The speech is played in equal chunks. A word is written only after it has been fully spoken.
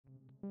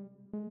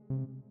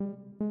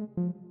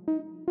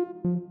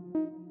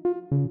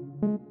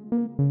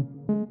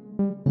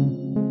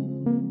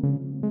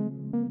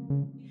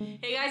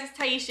Hey guys, it's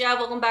Taisha.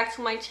 Welcome back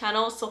to my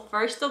channel. So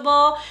first of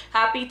all,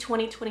 happy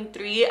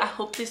 2023. I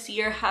hope this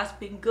year has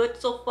been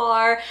good so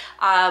far.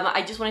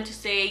 I just wanted to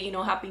say, you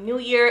know, happy new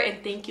year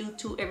and thank you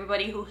to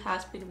everybody who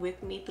has been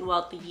with me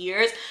throughout the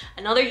years.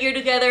 Another year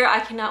together. I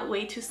cannot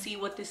wait to see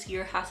what this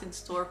year has in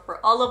store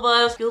for all of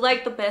us. I feel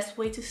like the best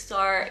way to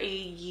start a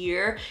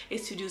year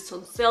is to do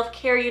some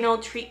self-care, you know,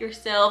 treat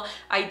yourself.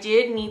 I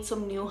did need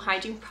some new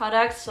hygiene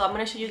products, so I'm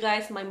gonna show you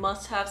guys my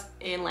must-haves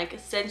and like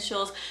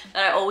essentials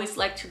that I always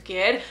like to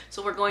get.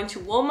 So we're going to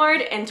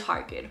Walmart and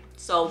Target.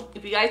 So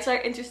if you guys are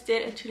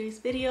interested in today's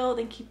video,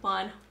 then keep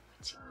on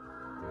watching.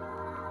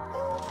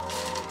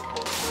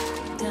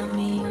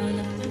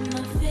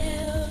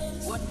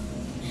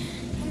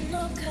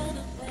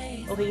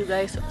 Okay you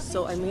guys,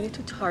 so I made it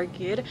to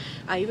Target.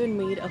 I even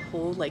made a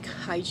whole like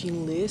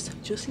hygiene list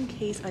just in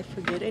case I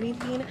forget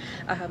anything.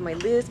 I have my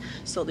list,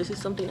 so this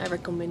is something I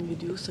recommend you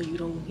do so you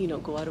don't, you know,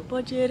 go out of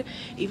budget,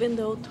 even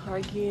though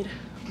Target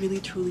really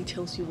truly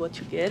tells you what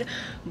to get.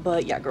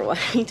 But yeah girl, I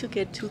need to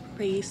get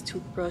toothpaste,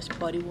 toothbrush,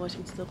 body wash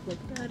and stuff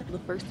like that. The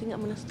first thing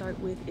I'm gonna start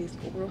with is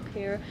oral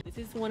care.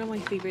 This is one of my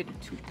favorite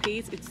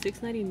toothpaste. It's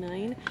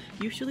 $6.99.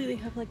 Usually they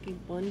have like a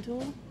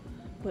bundle,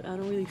 but I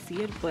don't really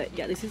see it. But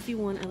yeah, this is the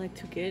one I like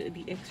to get,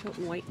 the extra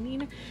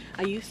whitening.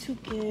 I used to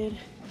get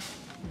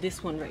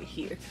this one right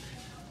here,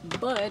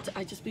 but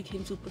I just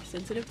became super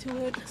sensitive to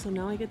it, so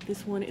now I get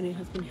this one and it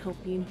has been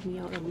helping me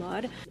out a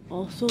lot.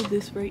 Also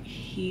this right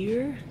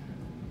here,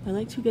 I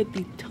like to get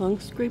the tongue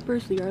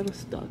scrapers. They are out of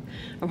stock.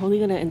 I'm probably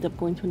gonna end up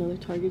going to another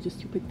Target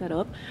just to pick that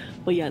up.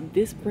 But yeah,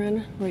 this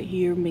brand right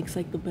here makes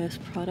like the best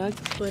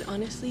product. But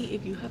honestly,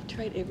 if you have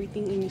tried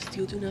everything and you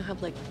still do not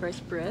have like fresh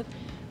breath,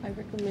 I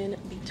recommend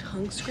the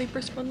tongue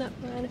scrapers from that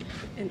brand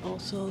and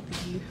also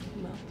the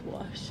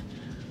mouthwash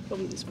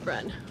from this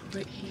brand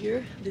right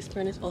here. This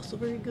brand is also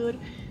very good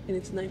and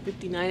it's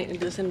 $9.59 and it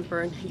doesn't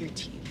burn your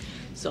teeth.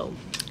 So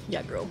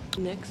yeah girl,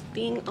 next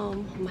thing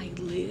on my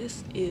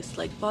list is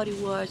like body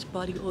wash,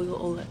 body oil,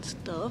 all that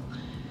stuff.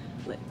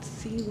 Let's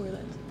see where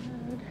that's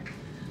at.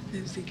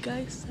 There's the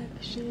guys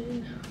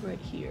section right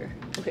here.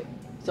 Okay,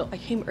 so I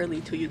came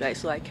early to you guys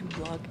so I can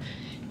vlog,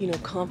 you know,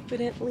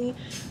 confidently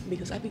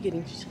because I've been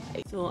getting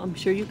shy. So I'm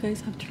sure you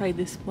guys have tried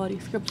this body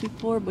scrubs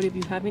before, but if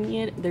you haven't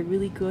yet, they're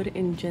really good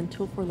and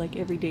gentle for like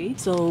every day.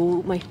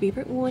 So my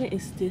favorite one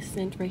is this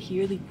scent right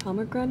here, the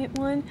pomegranate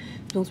one.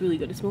 It smells really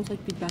good. It smells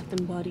like the Bath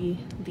and Body,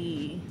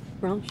 the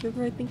brown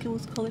sugar I think it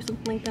was called or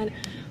something like that.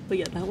 But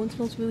yeah, that one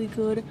smells really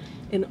good,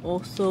 and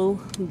also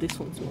this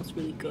one smells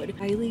really good.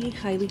 Highly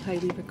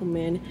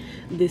recommend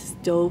this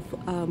Dove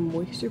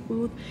moisture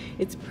booth.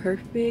 It's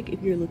perfect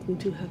if you're looking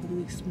to have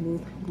really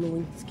smooth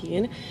glowing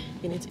skin,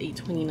 and it's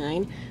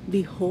 $8.29.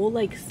 The whole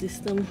like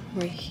system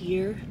right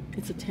here,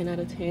 it's a 10 out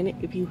of 10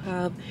 if you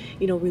have,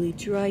 you know, really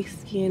dry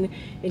skin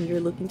and you're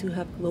looking to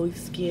have glowy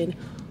skin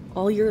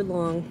all year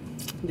long.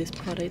 This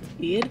product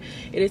it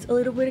is a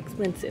little bit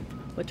expensive,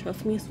 but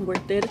trust me, it's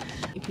worth it.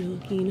 If you're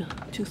looking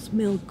to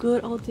smell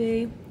good all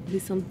day, this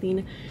is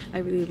something I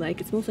really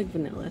like. It smells like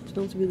vanilla. It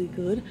smells really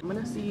good. I'm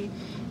gonna see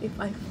if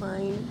I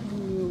find a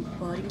new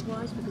body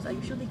wash because I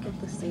usually get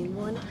the same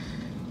one.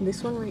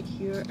 This one right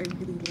here I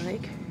really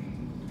like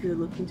if you're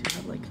looking to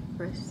have like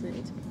fresh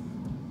scent.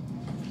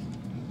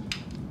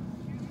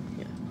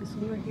 Yeah, this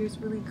one right here is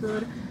really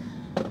good.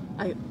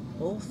 I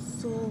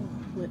also,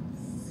 let's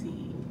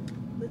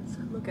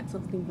look at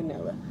something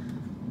vanilla.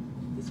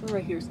 This one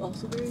right here is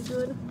also very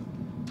good.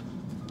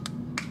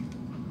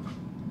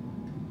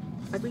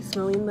 I've been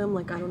smelling them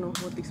like I don't know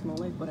what they smell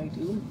like, but I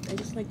do. I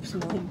just like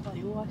smelling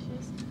body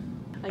washes.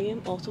 I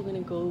am also gonna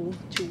go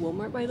to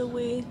Walmart, by the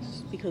way,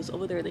 because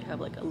over there they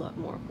have like a lot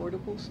more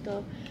affordable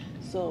stuff.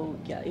 So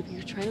yeah, if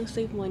you're trying to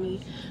save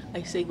money,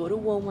 I say go to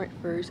Walmart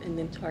first and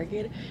then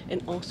Target,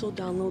 and also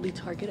download the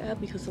Target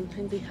app because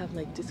sometimes they have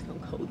like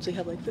discount codes. They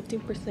have like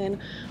 15%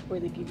 or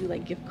they give you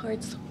like gift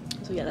cards.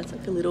 So yeah, that's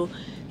like a little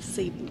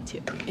saving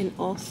tip. And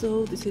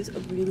also this is a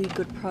really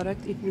good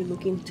product if you're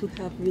looking to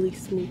have really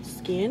smooth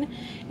skin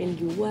and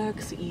you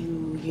wax,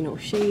 you know,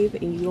 shave,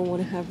 and you don't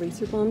want to have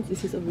razor bumps.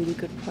 This is a really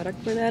good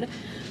product for that.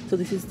 So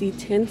this is the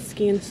 10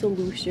 Skin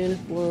Solution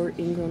for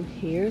ingrown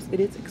hairs. It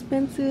is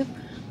expensive,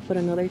 but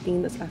another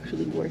thing that's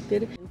actually worth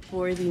it. And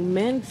for the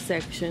men's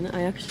section,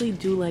 I actually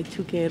do like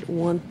to get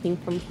one thing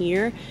from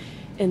here,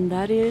 and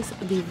that is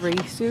the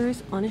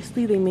razors.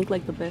 Honestly, they make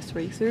like the best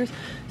razors.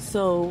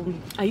 So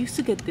I used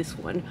to get this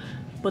one,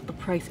 but the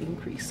price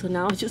increased, so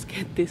now I just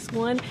get this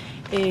one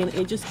and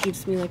it just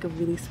gives me like a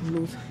really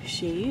smooth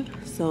shave.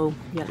 So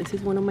yeah, this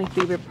is one of my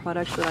favorite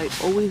products that I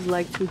always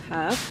like to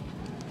have.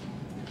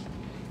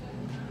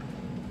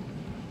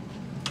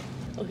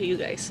 Okay you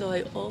guys, so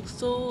I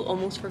also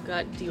almost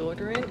forgot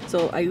deodorant.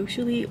 So I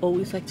usually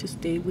always like to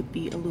stay with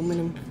the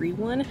aluminum free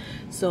one.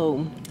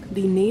 So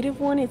the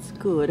native one is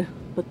good,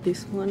 but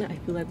this one I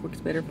feel like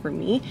works better for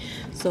me.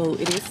 So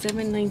it is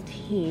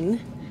 $7.19.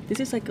 this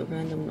is like a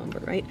random number,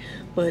 right?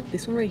 But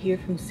this one right here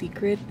from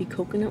Secret, the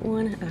coconut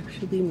one,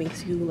 actually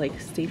makes you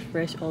like stay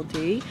fresh all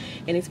day,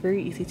 and it's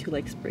very easy to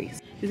like spray.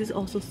 This is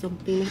also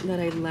something that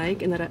I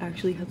like and that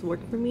actually has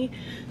worked for me.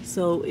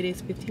 So it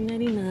is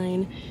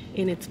 $15.99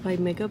 and it's by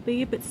Mega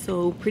Babe.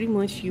 So pretty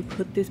much you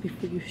put this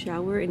before you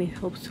shower and it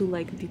helps to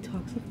like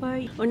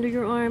detoxify under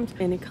your arms,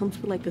 and it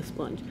comes with like a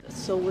sponge.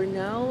 So we're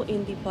now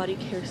in the body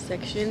care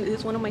section. This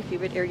is one of my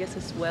favorite areas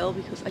as well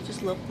because I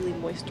just love fully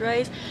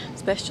moisturize,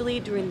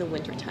 especially during the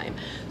winter time.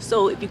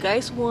 So if you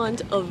guys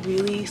want a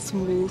really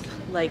smooth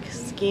like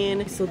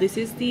skin, so this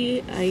is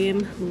the I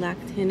Am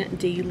Lactin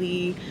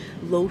Daily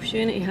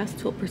Lotion. It has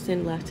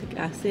 12% lactic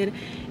acid,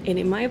 and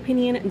in my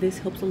opinion this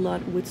helps a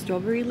lot with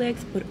strawberry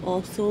legs, but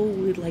also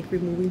with like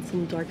removing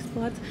some dark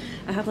spots.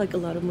 I have like a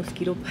lot of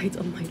mosquito bites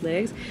on my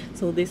legs,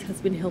 so this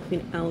has been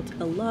helping out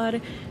a lot.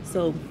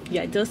 So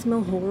yeah, it does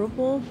smell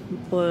horrible,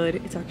 but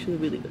it's actually a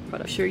really good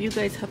product. I'm sure you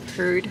guys have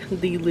heard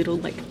the little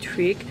like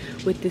trick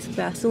with this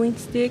Vaseline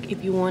stick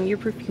if you want your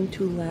perfume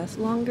to last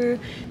longer.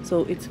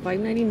 So it's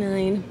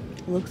 $5.99.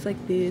 Looks like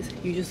this.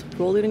 You just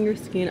roll it on your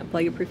skin, apply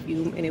your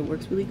perfume, and it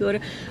works really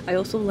good. I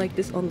also like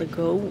this on the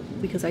go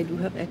because I do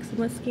have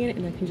eczema skin,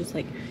 and I can just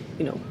like,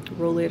 you know,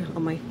 roll it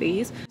on my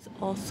face. It's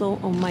also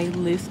on my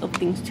list of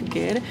things to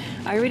get.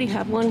 I already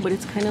have one, but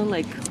it's kind of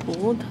like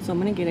old, so I'm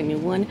gonna get a new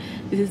one.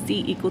 This is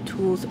the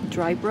EcoTools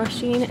dry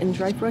brushing, and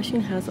dry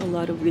brushing has a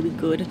lot of really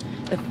good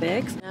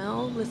effects.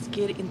 Now let's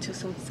get into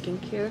some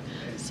skincare.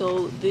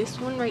 So this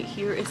one right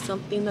here is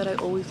something that I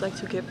always like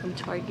to get from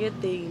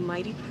Target, the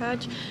Mighty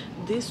Patch.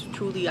 This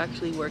truly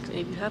actually works, and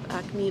if you have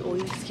acne,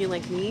 oily skin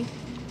like me,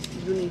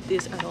 you need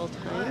this at all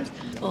times.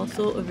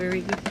 Also a very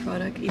good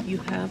product if you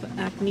have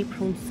acne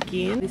prone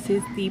skin. This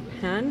is the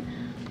Pan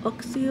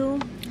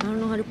Oxyl, I don't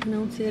know how to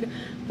pronounce it,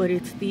 but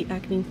it's the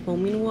acne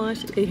foaming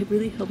wash. It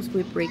really helps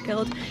with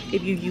breakout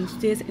if you use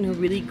this in a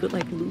really good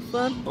like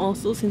loofah.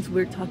 Also, since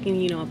we're talking,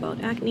 you know, about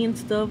acne and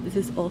stuff, this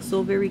is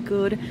also very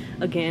good.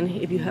 Again,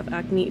 if you have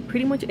acne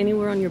pretty much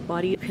anywhere on your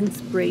body, you can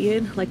spray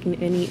it like in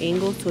any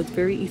angle, so it's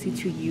very easy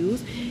to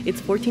use.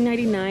 It's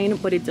 $14.99,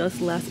 but it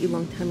does last a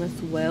long time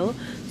as well.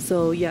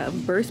 So yeah,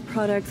 Burst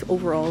products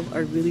overall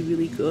are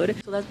really good.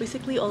 So that's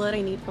basically all that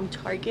I need from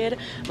Target.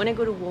 When I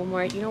go to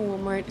Walmart, you know,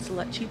 Walmart is a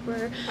lot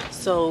cheaper.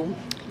 So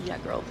yeah,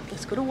 girl,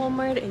 let's go to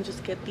Walmart and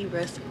just get the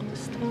rest of the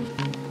stuff.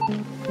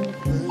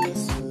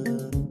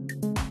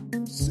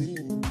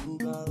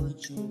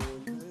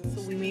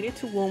 So we made it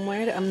to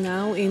Walmart. I'm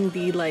now in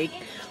the like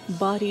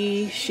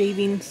body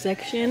shaving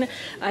section.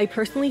 I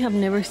personally have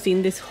never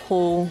seen this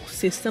whole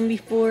system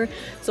before.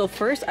 So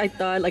first I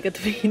thought, like at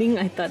the beginning,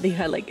 I thought they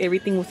had like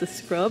everything was a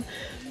scrub,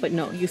 but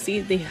no, you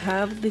see they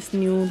have this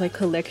new like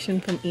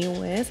collection from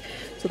EOS.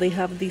 So they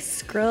have the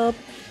scrub,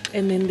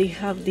 and then they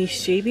have the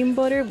shaving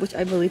butter, which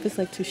I believe is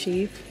like to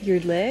shave your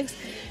legs,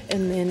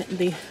 and then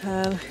they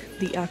have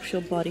the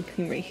actual body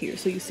cream right here.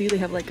 So you see they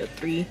have like a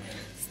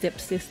 3-step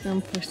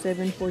system for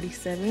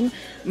 $7.47.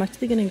 I'm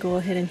actually gonna go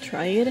ahead and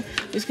try it.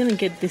 I'm just gonna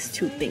get these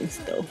two things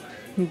though,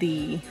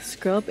 the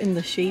scrub and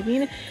the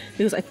shaving,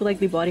 because I feel like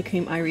the body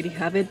cream, I already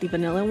have it, the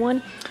vanilla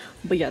one.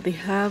 But yeah, they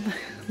have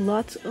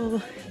lots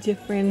of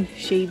different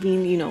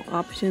shaving, you know,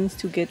 options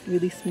to get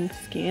really smooth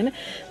skin.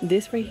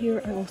 This right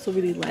here I also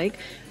really like.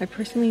 I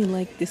personally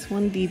like this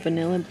one, the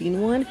vanilla bean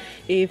one.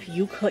 If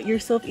you cut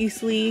yourself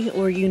easily,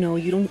 or you know,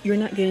 you're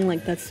not getting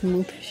like that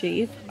smooth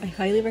shave, I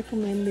highly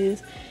recommend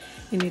this.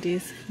 And it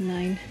is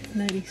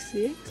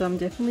 $9.96. So I'm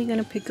definitely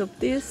gonna pick up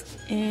this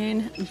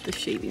and the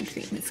shaving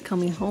cream. It's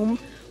coming home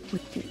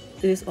with me.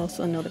 This is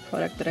also another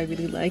product that I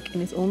really like,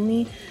 and it's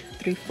only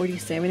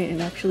 $3.47 and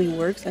it actually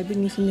works. I've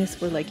been using this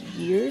for like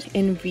years.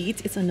 And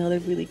Veet is another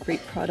really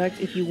great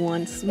product if you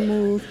want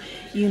smooth,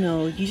 you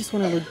know, you just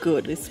want to look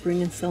good this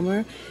spring and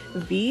summer.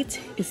 Veet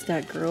is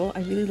that girl.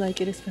 I really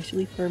like it,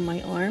 especially for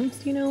my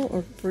arms, you know,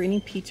 or for any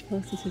peach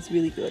puffs. This is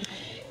really good.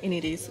 And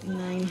it is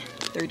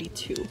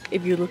 $9.32.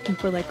 If you're looking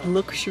for like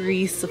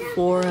luxury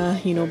Sephora,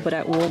 you know, but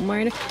at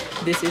Walmart,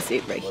 this is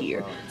it right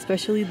here.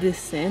 Especially this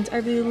scent I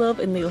really love.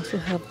 And they also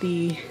have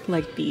the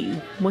like the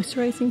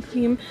moisturizing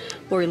cream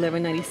for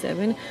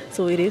 $11.97.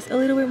 So it is a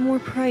little bit more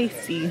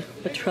pricey,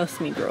 but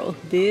trust me, girl,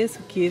 this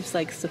gives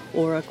like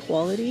Sephora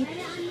quality.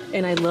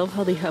 And I love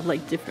how they have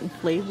like different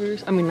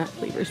flavors. I mean, not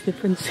flavors,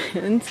 different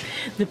scents,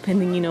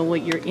 depending, you know,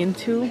 what you're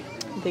into.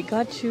 They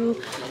got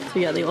you. So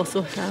yeah, they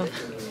also have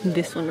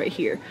this one right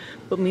here,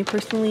 but me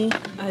personally,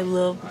 I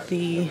love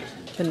the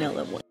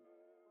vanilla one.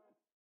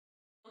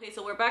 Okay,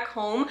 so we're back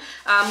home.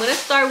 I'm gonna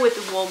start with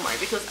Walmart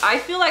because I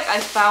feel like I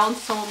found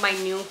some of my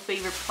new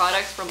favorite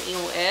products from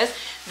EOS.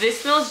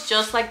 This smells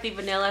just like the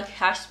vanilla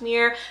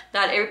cashmere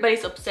that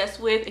everybody's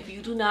obsessed with. If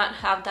you do not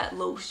have that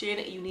lotion,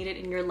 you need it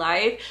in your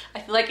life.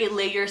 I feel like it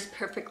layers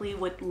perfectly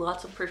with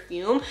lots of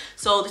perfume.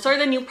 So these are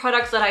the new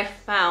products that I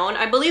found.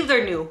 I believe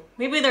they're new.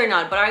 maybe they're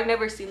not, but I've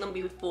never seen them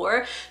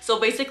before. So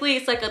basically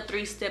it's like a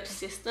 3-step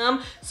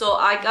system. So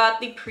I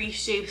got the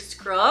pre-shave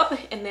scrub,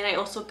 and then I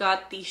also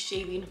got the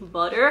shaving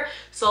butter.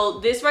 So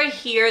this right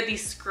here, the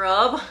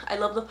scrub, I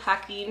love the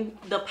packaging,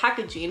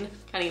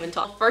 can't even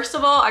talk. First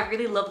of all, I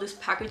really love this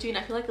packaging.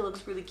 I feel like it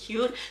looks really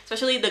cute,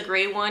 especially the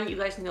gray one. You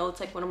guys know it's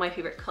like one of my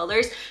favorite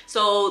colors.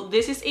 So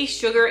this is a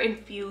sugar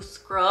infused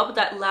scrub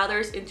that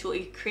lathers into a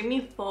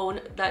creamy foam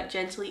that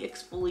gently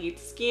exfoliates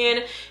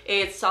skin.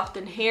 It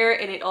softens hair,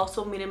 and it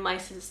also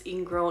minimizes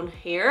ingrown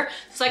hair.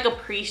 It's like a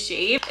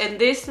pre-shave, and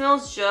this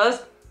smells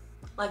just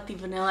like the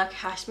vanilla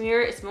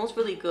cashmere. It smells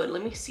really good.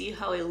 Let me see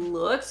how it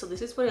looks. So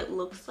this is what it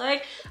looks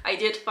like. I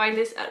did find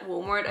this at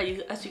Walmart,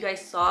 as you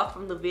guys saw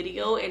from the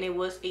video, and it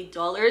was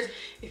 $8.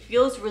 It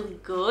feels really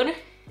good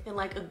and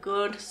like a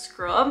good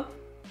scrub.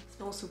 It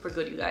smells super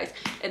good, you guys.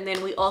 And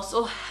then we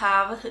also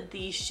have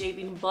the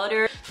shaving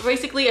butter. So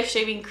basically a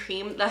shaving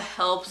cream that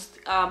helps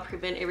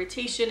prevent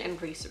irritation and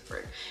razor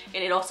burn,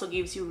 and it also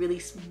gives you really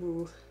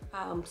smooth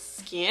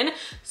skin.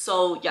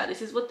 So yeah,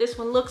 this is what this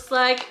one looks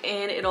like,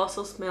 and it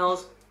also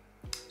smells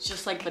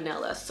just like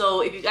vanilla.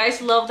 So if you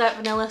guys love that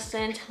vanilla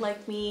scent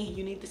like me,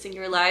 you need this in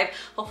your life.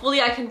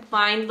 Hopefully I can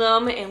find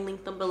them and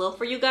link them below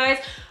for you guys.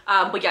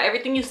 But yeah,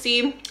 everything you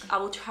see, I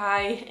will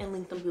try and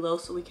link them below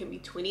so we can be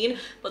twinning.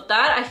 But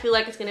that, I feel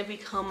like it's gonna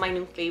become my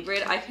new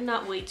favorite. I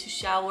cannot wait to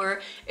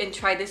shower and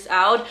try this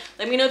out.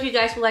 Let me know if you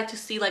guys would like to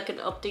see like an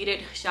updated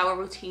shower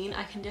routine.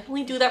 I can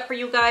definitely do that for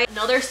you guys.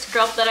 Another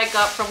scrub that I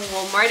got from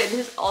Walmart, and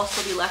this is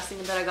also the last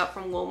thing that I got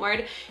from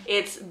Walmart,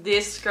 it's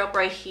this scrub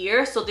right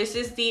here. So this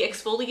is the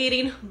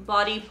exfoliating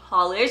body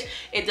polish.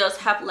 It does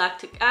have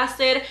lactic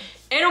acid,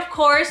 and of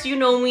course, you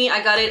know me,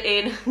 I got it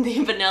in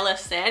the vanilla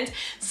scent.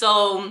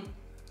 So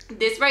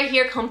this right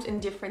here comes in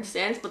different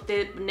scents, but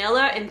the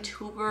vanilla and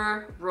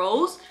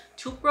tuberose,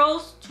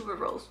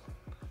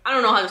 I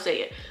don't know how to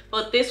say it,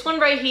 but this one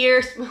right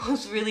here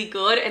smells really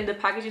good, and the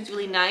packaging is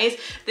really nice.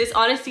 This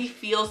honestly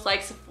feels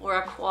like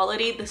Sephora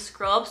quality. The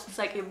scrubs, it's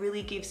like it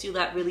really gives you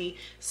that really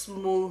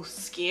smooth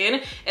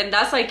skin, and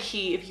that's like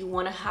key if you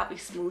want to have a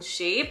smooth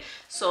shave.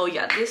 So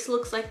yeah, this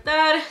looks like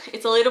that.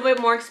 It's a little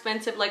bit more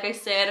expensive, like I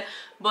said,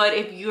 but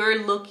if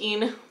you're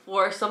looking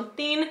for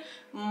something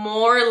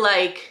more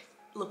like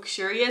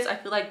luxurious, I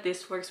feel like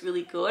this works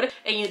really good.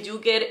 And you do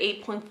get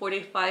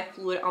 8.45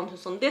 fluid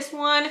ounces on this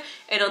one,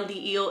 and on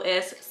the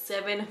EOS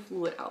 7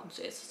 fluid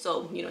ounces.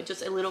 So you know,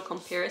 just a little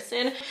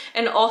comparison.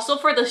 And also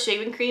for the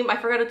shaving cream, I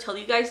forgot to tell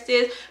you guys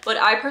this, but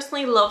I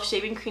personally love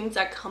shaving creams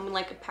that come in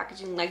like a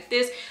packaging like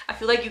this. I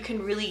feel like you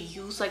can really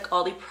use like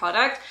all the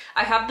product.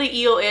 I have the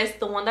EOS,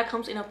 the one that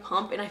comes in a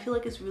pump, and I feel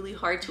like it's really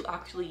hard to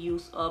actually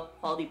use up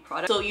all the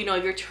product. So you know,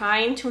 if you're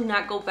trying to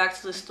not go back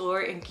to the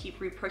store and keep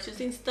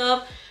repurchasing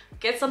stuff,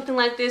 get something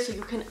like this so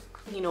you can,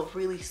 you know,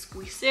 really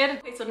squeeze it.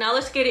 Okay, so now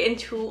let's get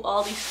into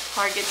all these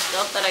Target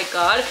stuff that I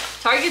got.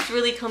 Target's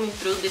really coming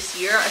through this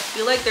year. I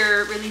feel like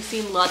they're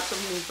releasing lots of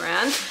new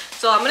brands.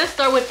 So I'm gonna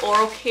start with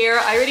oral care.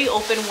 I already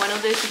opened one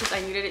of this because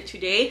I needed it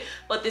today,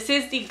 but this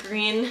is the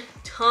green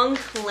tongue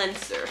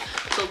cleanser.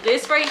 So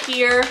this right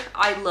here,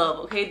 I love,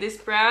 okay? This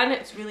brand,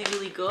 it's really,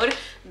 really good.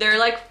 They're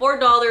like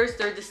 $4.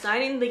 They're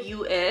designed in the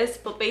US,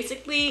 but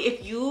basically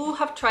if you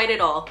have tried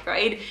it all,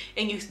 right,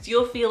 and you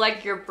still feel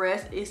like your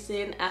breath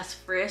isn't as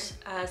fresh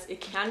as it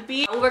can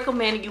be, I would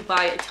recommend you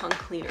buy a tongue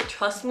cleaner.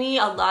 Trust me,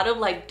 a lot of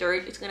like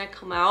dirt is gonna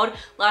come out,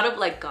 a lot of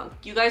like gunk.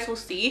 You guys will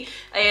see.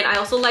 And I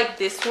also like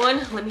this one.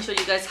 Let me show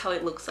you guys how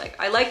it looks like.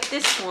 I like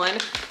this one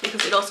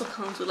because it also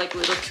comes with like a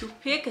little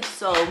toothpick.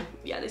 So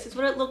yeah, this is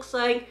what it looks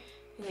like.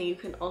 And then you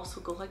can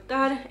also go like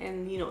that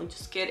and, you know,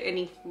 just get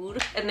any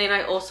food. And then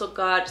I also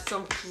got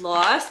some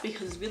floss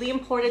because it's really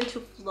important to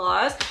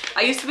floss.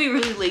 I used to be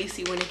really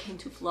lazy when it came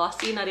to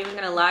flossing, not even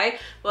gonna lie,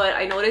 but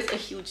I noticed a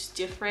huge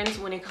difference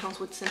when it comes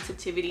with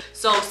sensitivity.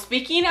 So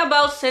speaking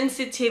about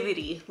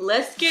sensitivity,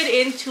 let's get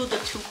into the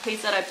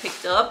toothpaste that I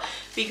picked up,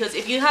 because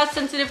if you have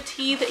sensitive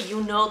teeth,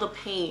 you know the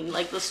pain.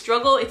 Like the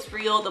struggle, it's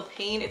real, the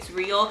pain, it's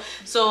real.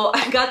 So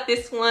I got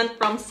this one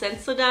from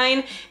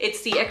Sensodyne.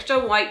 It's the extra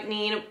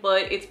whitening,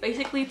 but it's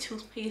basically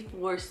toothpaste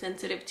for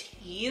sensitive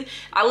teeth.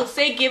 I would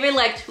say give it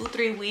like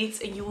 2-3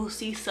 weeks and you will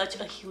see such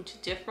a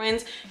huge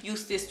difference.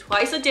 Use this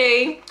twice a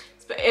day.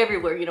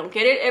 Everywhere, you know,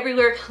 get it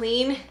everywhere,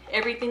 clean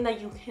everything that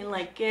you can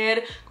like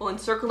get, go in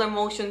circular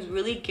motions,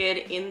 really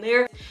get in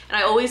there. And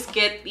I always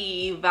get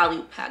the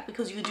value pack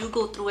because you do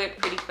go through it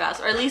pretty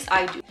fast, or at least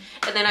I do.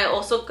 And then I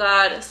also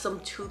got some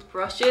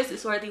toothbrushes.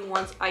 These are the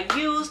ones I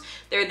use.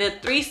 They're the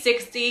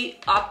 360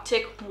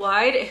 optic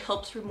wide. It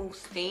helps remove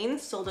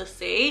stains, so to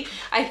say.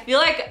 I feel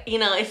like, you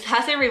know, it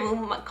hasn't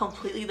removed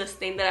completely the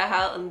stain that I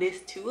have on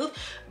this tooth,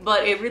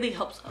 but it really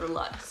helps out a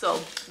lot. So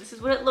this is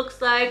what it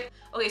looks like.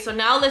 Okay, so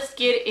now let's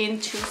get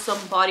into some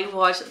body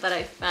wash that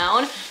I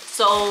found. So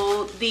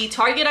So the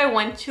Target I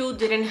went to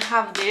didn't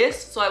have this,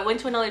 so I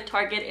went to another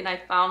Target and I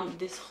found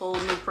this whole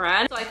new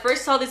brand. So I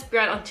first saw this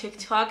brand on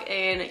TikTok,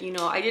 and you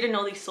know, I didn't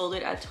know they sold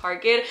it at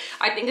Target.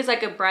 I think it's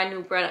like a brand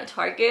new brand at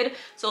Target.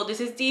 So this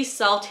is the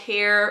Salt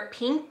Hair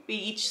Pink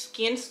Beach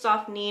Skin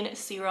Softening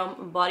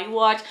Serum Body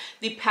Wash.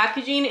 The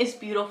packaging is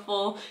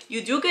beautiful.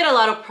 You do get a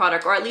lot of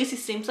product, or at least it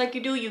seems like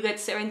you do. You get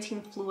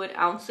 17 fluid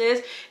ounces,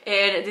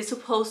 and this is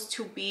supposed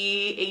to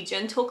be a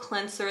gentle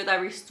cleanser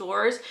that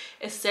restores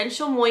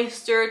essential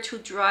moisture to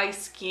dry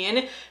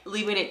skin,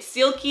 leaving it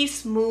silky,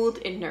 smooth,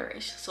 and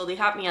nourished. So they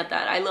have me at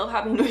that. I love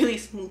having really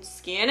smooth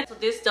skin. So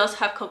this does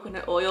have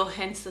coconut oil,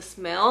 hence the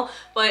smell,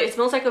 but it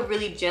smells like a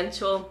really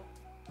gentle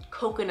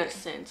coconut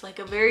scent, like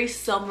a very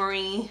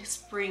summery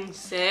spring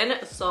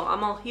scent. So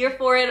I'm all here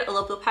for it. I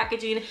love the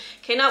packaging.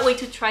 Cannot wait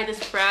to try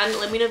this brand.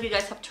 Let me know if you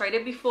guys have tried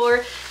it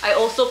before. I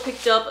also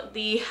picked up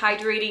the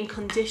hydrating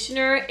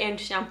conditioner and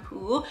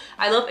shampoo.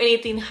 I love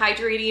anything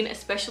hydrating,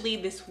 especially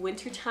this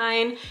winter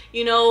time.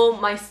 You know,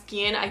 my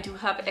skin, I do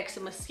have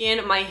eczema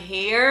skin. My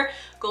hair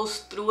goes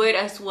through it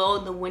as well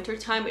in the winter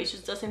time. It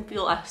just doesn't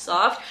feel as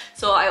soft.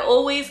 So I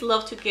always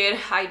love to get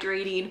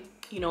hydrating,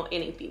 you know,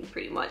 anything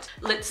pretty much.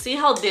 Let's see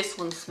how this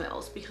one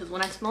smells, because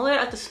when I smell it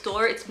at the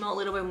store, it smelled a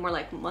little bit more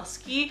like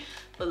musky,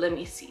 but let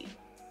me see.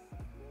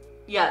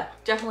 Yeah,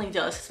 definitely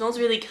does. It smells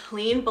really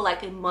clean, but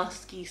like a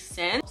musky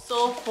scent.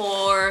 So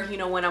for, you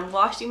know, when I'm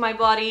washing my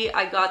body,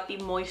 I got the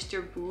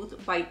Moisture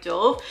Boost by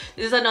Dove.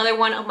 This is another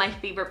one of my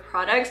favorite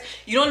products.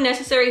 You don't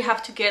necessarily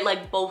have to get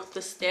like both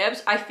the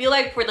steps. I feel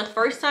like for the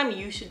first time,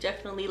 you should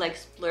definitely like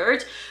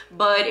splurge.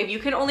 But if you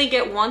can only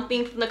get one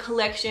thing from the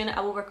collection,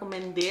 I will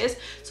recommend this.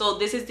 So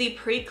this is the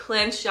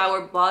Pre-Cleanse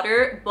Shower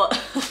Butter, but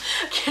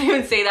I can't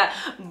even say that.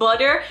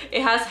 Butter.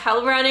 It has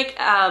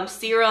hyaluronic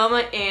serum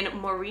and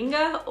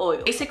moringa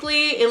oil.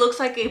 Basically, it looks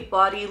like a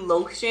body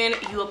lotion.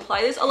 You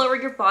apply this all over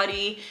your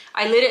body.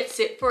 I let it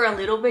sit for a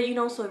little bit, you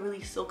know, so it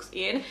really soaks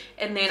in,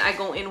 and then I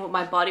go in with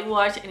my body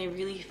wash, and it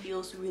really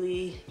feels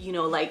really, you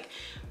know, like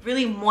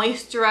really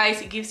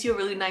moisturized. It gives you a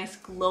really nice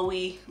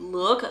glowy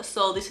look.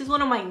 So this is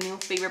one of my new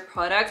favorite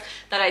products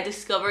that I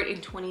discovered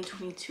in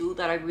 2022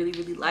 that I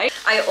really like.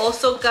 I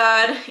also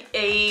got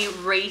a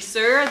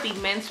razor, the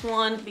men's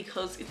one,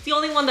 because it's the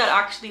only one that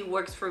actually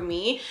works for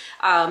me.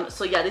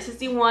 So yeah, this is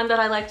the one that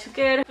I like to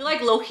get. I feel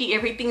like low-key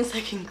everything's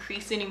like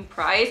increasing in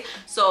price,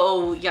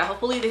 so yeah,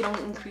 hopefully they don't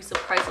increase the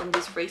price on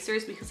these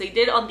razors, because they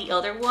did on the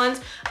other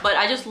ones. But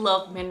I just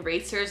love men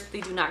razors.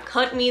 They do not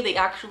cut me. They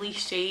actually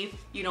shave,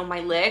 you know, my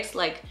legs,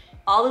 like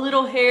all the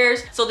little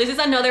hairs. So this is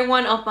another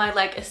one of my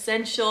like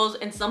essentials,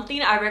 and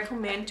something I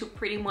recommend to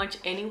pretty much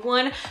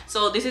anyone.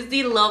 So this is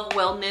the Love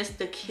Wellness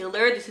The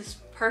Killer. This is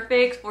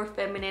perfect for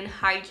feminine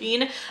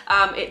hygiene.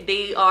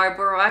 They are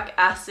boric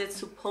acid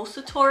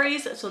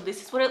suppositories. So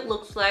this is what it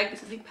looks like.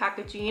 This is the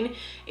packaging.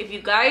 If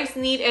you guys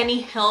need any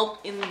help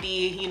in the,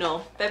 you know,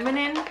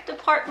 feminine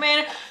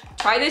department,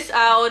 try this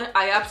out.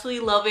 I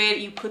absolutely love it.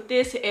 You put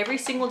this every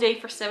single day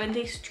for 7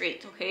 days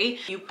straight, okay?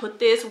 You put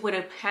this with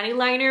a panty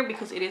liner,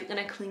 because it is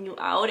gonna clean you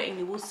out, and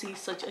you will see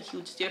such a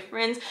huge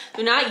difference.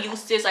 Do not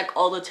use this like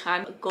all the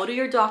time. Go to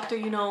your doctor,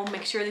 you know,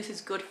 make sure this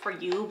is good for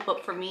you.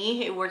 But for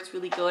me, it works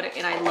really good,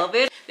 and I love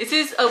it. This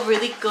is a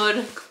really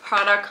good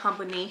product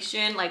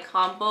combination, like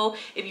combo.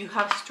 If you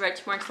have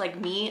stretch marks like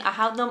me, I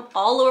have them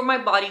all over my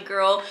body,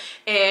 girl,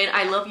 and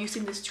I love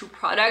using this two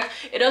product.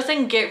 It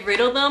doesn't get rid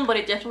of them, but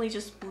it definitely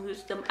just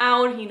smooths them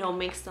out, you know,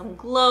 makes them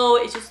glow.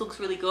 It just looks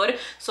really good.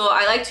 So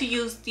I like to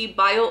use the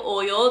bio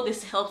oil.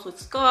 This helps with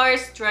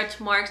scars, stretch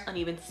marks,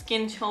 uneven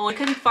skin tone. You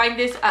can find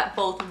this at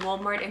both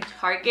Walmart and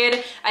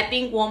Target. I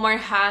think Walmart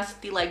has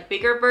the like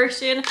bigger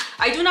version.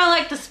 I do not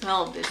like the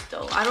smell of this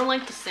though. I don't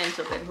like the scent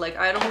of it. Like,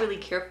 I don't really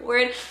care for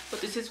it,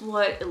 but this is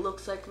what it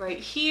looks like right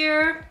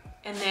here.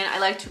 And then I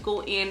like to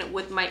go in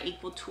with my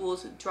Equal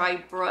Tools dry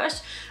brush.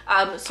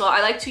 So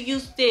I like to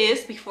use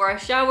this before I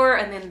shower,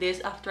 and then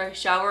this after I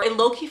shower. It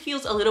low-key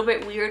feels a little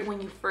bit weird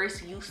when you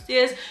first use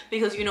this,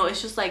 because, you know,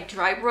 it's just like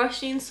dry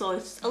brushing, so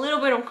it's a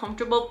little bit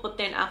uncomfortable, but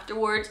then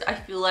afterwards I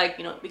feel like,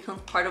 you know, it becomes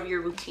part of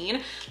your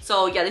routine.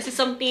 So yeah, this is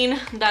something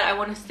that I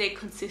want to stay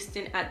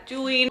consistent at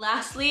doing.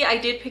 Lastly, I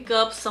did pick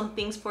up some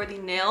things for the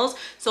nails.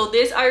 So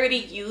this I already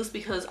used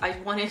because I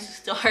wanted to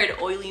start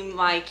oiling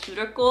my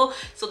cuticle.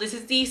 So this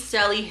is the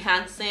Sally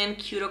Hansen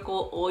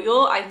cuticle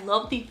oil. I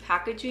love the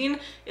packaging.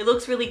 It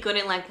looks really good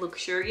and like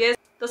luxurious.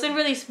 Doesn't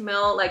really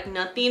smell like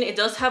nothing. It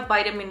does have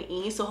vitamin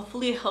E, so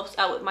hopefully it helps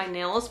out with my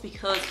nails,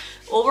 because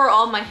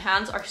overall my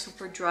hands are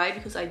super dry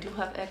because I do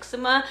have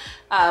eczema.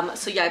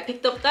 So yeah, I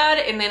picked up that,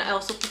 and then I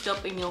also picked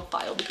up a nail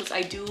file because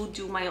I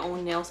do my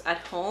own nails at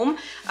home.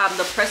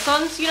 The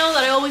press-ons, you know,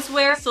 that I always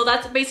wear. So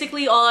that's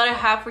basically all that I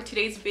have for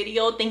today's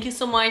video. Thank you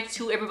so much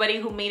to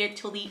everybody who made it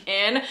till the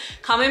end.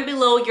 Comment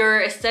below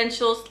your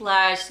essentials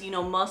slash, you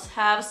know,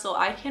 must-have, so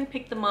I can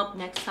pick them up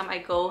next time I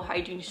go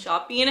hygiene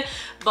shopping.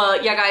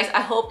 But yeah, guys, I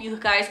hope you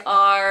guys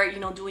are, you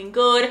know, doing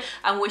good.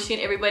 I'm wishing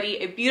everybody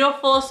a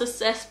beautiful,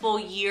 successful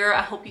year.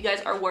 I hope you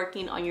guys are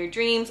working on your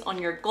dreams,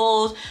 on your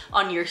goals,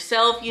 on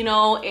yourself, you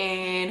know,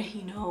 and,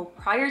 you know,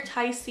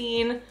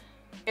 prioritizing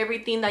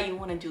everything that you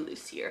want to do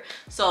this year.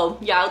 So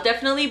yeah, I'll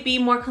definitely be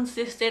more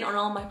consistent on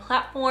all my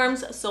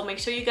platforms, so make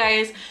sure you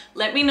guys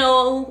let me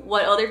know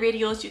what other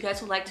videos you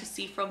guys would like to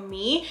see from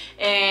me,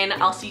 and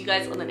I'll see you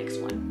guys on the next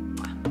one.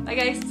 Bye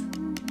guys.